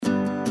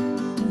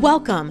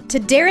Welcome to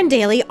Darren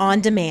Daily On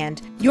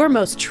Demand, your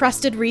most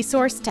trusted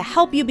resource to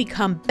help you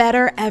become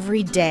better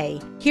every day.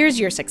 Here's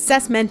your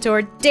success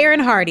mentor, Darren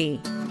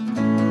Hardy.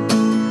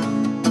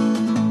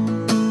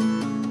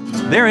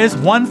 There is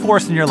one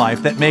force in your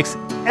life that makes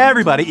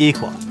everybody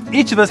equal.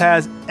 Each of us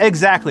has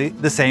exactly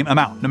the same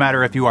amount, no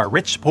matter if you are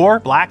rich, poor,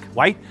 black,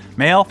 white,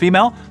 male,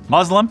 female,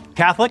 Muslim,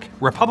 Catholic,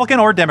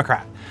 Republican, or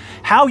Democrat.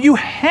 How you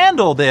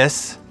handle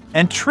this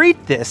and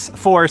treat this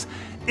force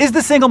is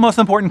the single most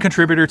important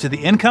contributor to the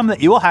income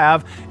that you will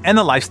have and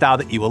the lifestyle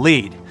that you will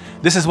lead.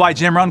 This is why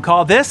Jim Rohn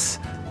called this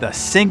the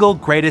single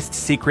greatest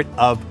secret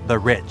of the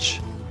rich.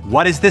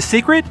 What is this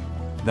secret?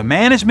 The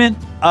management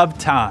of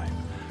time.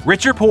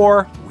 Rich or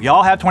poor, we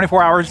all have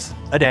 24 hours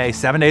a day,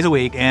 7 days a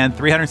week, and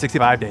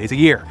 365 days a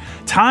year.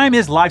 Time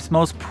is life's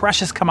most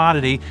precious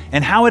commodity,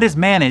 and how it is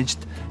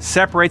managed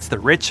separates the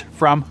rich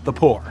from the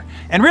poor.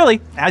 And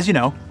really, as you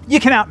know, you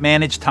cannot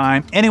manage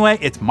time anyway.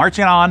 It's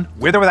marching on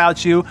with or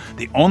without you.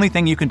 The only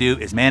thing you can do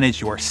is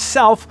manage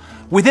yourself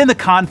within the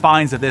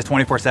confines of this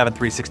 24/7,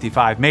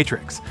 365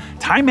 matrix.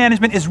 Time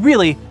management is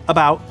really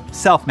about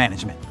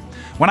self-management.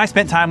 When I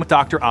spent time with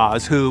Dr.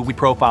 Oz, who we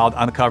profiled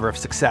on the cover of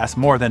Success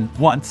more than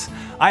once,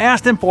 I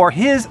asked him for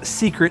his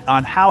secret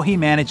on how he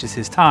manages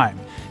his time.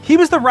 He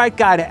was the right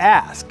guy to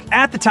ask.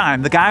 At the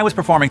time, the guy was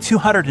performing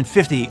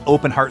 250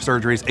 open heart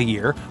surgeries a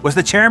year, was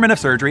the chairman of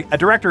surgery, a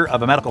director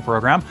of a medical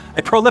program,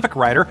 a prolific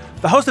writer,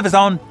 the host of his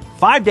own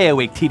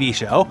 5-day-a-week TV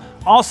show,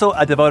 also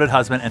a devoted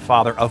husband and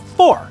father of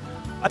 4.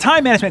 A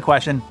time management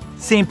question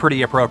seemed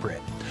pretty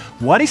appropriate.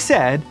 What he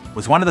said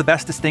was one of the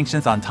best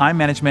distinctions on time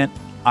management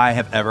I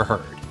have ever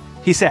heard.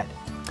 He said,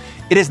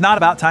 "It is not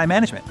about time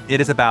management. It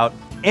is about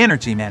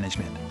energy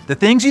management. The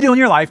things you do in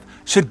your life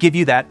should give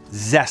you that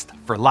zest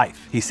for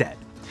life," he said.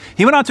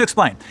 He went on to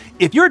explain,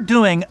 if you're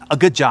doing a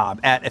good job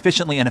at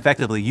efficiently and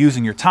effectively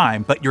using your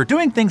time, but you're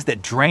doing things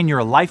that drain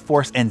your life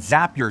force and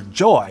zap your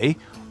joy,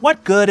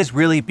 what good is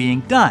really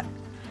being done?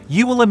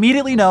 You will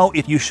immediately know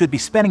if you should be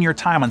spending your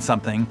time on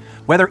something,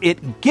 whether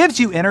it gives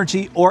you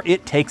energy or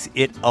it takes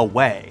it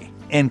away,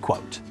 end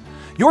quote.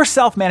 Your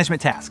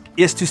self-management task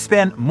is to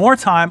spend more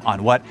time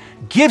on what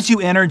gives you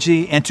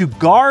energy and to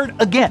guard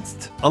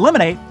against,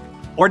 eliminate,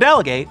 or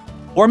delegate,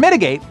 or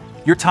mitigate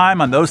your time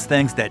on those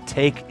things that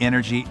take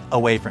energy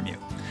away from you.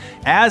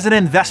 As an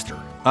investor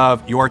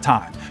of your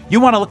time, you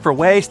want to look for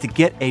ways to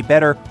get a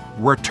better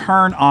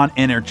return on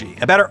energy,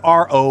 a better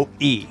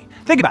ROE.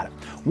 Think about it.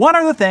 What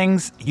are the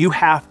things you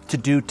have to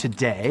do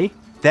today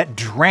that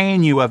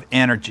drain you of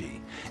energy?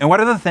 And what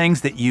are the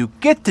things that you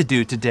get to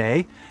do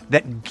today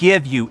that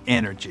give you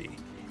energy?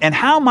 And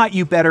how might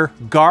you better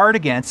guard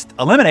against,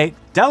 eliminate,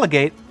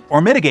 delegate, or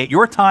mitigate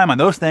your time on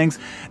those things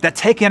that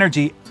take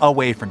energy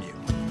away from you?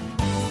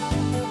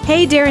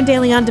 Hey, Darren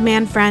Daily On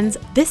Demand friends.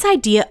 This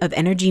idea of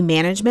energy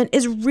management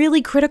is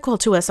really critical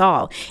to us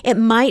all. It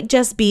might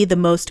just be the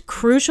most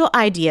crucial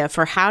idea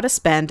for how to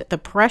spend the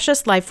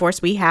precious life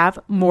force we have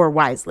more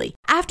wisely.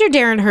 After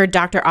Darren heard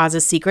Dr.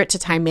 Oz's secret to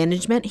time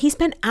management, he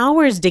spent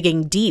hours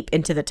digging deep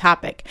into the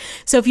topic.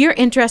 So if you're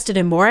interested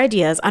in more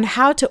ideas on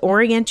how to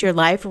orient your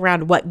life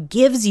around what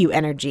gives you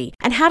energy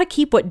and how to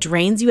keep what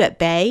drains you at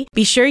bay,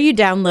 be sure you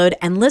download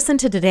and listen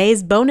to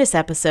today's bonus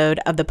episode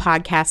of the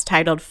podcast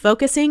titled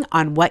Focusing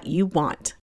on What You Want.